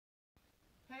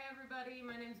everybody,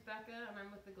 my name's Becca and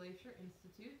I'm with the Glacier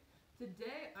Institute.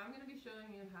 Today I'm going to be showing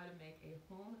you how to make a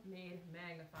homemade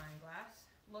magnifying glass.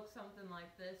 Looks something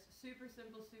like this. Super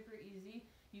simple, super easy.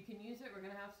 You can use it. We're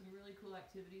going to have some really cool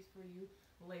activities for you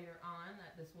later on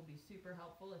that this will be super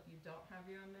helpful if you don't have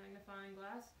your own magnifying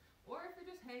glass. Or if you're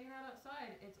just hanging out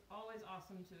outside, it's always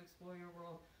awesome to explore your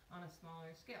world on a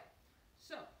smaller scale.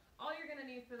 So all you're going to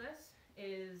need for this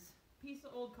is a piece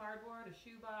of old cardboard, a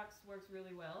shoebox works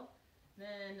really well.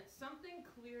 Then something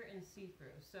clear and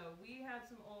see-through. So we had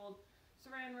some old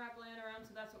saran wrap laying around,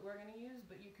 so that's what we're going to use,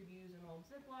 but you could use an old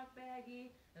Ziploc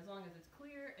baggie. As long as it's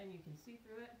clear and you can see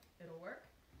through it, it'll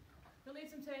work. You'll need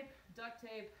some tape, duct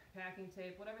tape, packing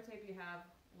tape, whatever tape you have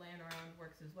laying around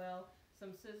works as well.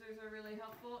 Some scissors are really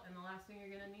helpful, and the last thing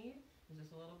you're going to need is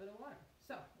just a little bit of water.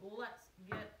 So let's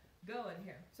get going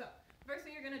here. So first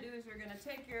thing you're going to do is you're going to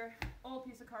take your old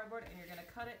piece of cardboard and you're going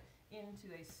to cut it into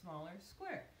a smaller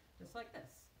square. Just like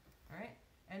this, all right?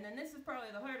 And then this is probably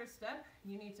the hardest step.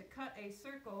 You need to cut a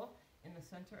circle in the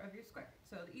center of your square.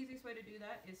 So the easiest way to do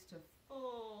that is to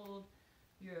fold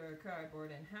your cardboard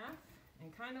in half,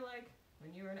 and kind of like when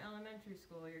you were in elementary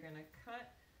school, you're gonna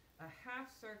cut a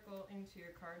half circle into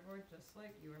your cardboard just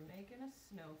like you were making a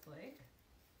snowflake.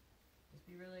 Just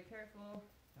be really careful,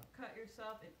 don't cut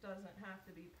yourself. It doesn't have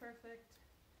to be perfect.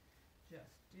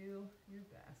 Just do your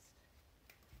best,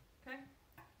 okay?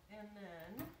 And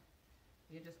then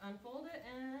you just unfold it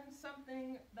and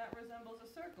something that resembles a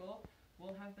circle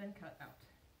will have been cut out.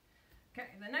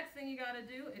 Okay, the next thing you gotta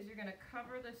do is you're gonna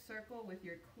cover this circle with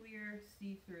your clear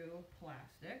see-through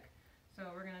plastic.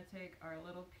 So we're gonna take our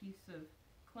little piece of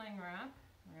cling wrap,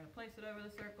 we're gonna place it over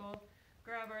the circle,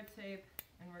 grab our tape,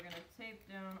 and we're gonna tape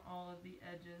down all of the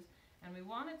edges. And we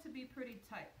want it to be pretty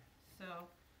tight. So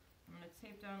I'm gonna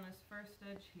tape down this first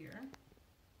edge here.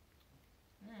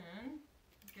 Then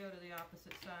go to the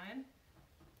opposite side.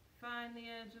 Find the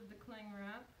edge of the cling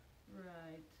wrap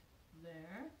right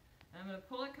there. And I'm going to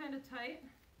pull it kind of tight,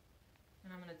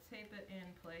 and I'm going to tape it in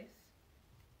place.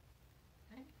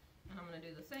 Okay? And I'm going to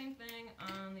do the same thing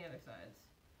on the other sides.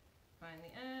 Find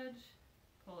the edge,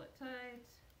 pull it tight,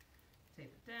 tape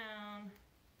it down,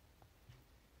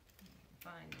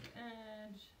 find the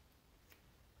edge,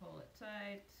 pull it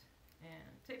tight,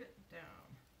 and tape it down.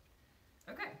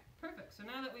 Okay, perfect. So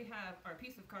now that we have our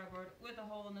piece of cardboard with a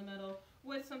hole in the middle,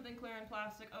 with something clear and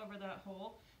plastic over that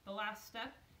hole, the last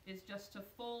step is just to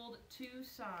fold two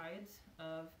sides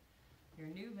of your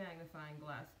new magnifying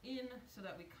glass in so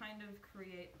that we kind of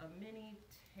create a mini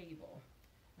table.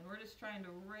 And we're just trying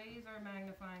to raise our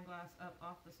magnifying glass up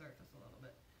off the surface a little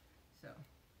bit. So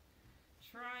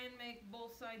try and make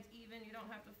both sides even. You don't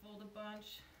have to fold a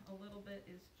bunch. A little bit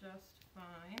is just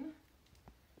fine.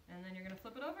 And then you're going to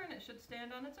flip it over and it should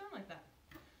stand on its own like that.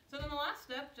 So then the last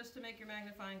step, just to make your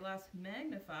magnifying glass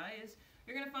magnify, is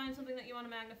you're going to find something that you want to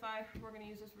magnify. We're going to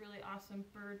use this really awesome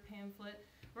bird pamphlet.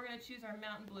 We're going to choose our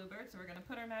mountain bluebird. So we're going to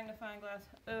put our magnifying glass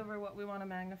over what we want to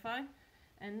magnify.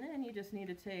 And then you just need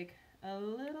to take a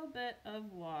little bit of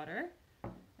water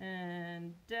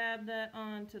and dab that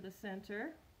onto the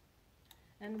center.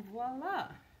 And voila!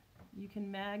 You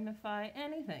can magnify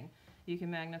anything. You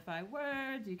can magnify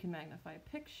words, you can magnify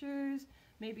pictures.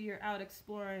 Maybe you're out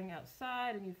exploring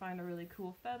outside and you find a really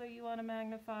cool feather you want to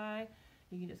magnify.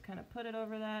 You can just kind of put it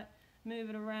over that,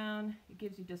 move it around. It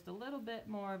gives you just a little bit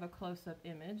more of a close-up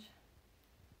image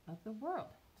of the world.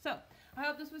 So I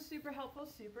hope this was super helpful,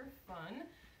 super fun.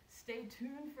 Stay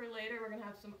tuned for later. We're going to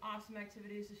have some awesome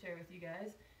activities to share with you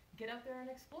guys. Get out there and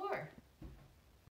explore.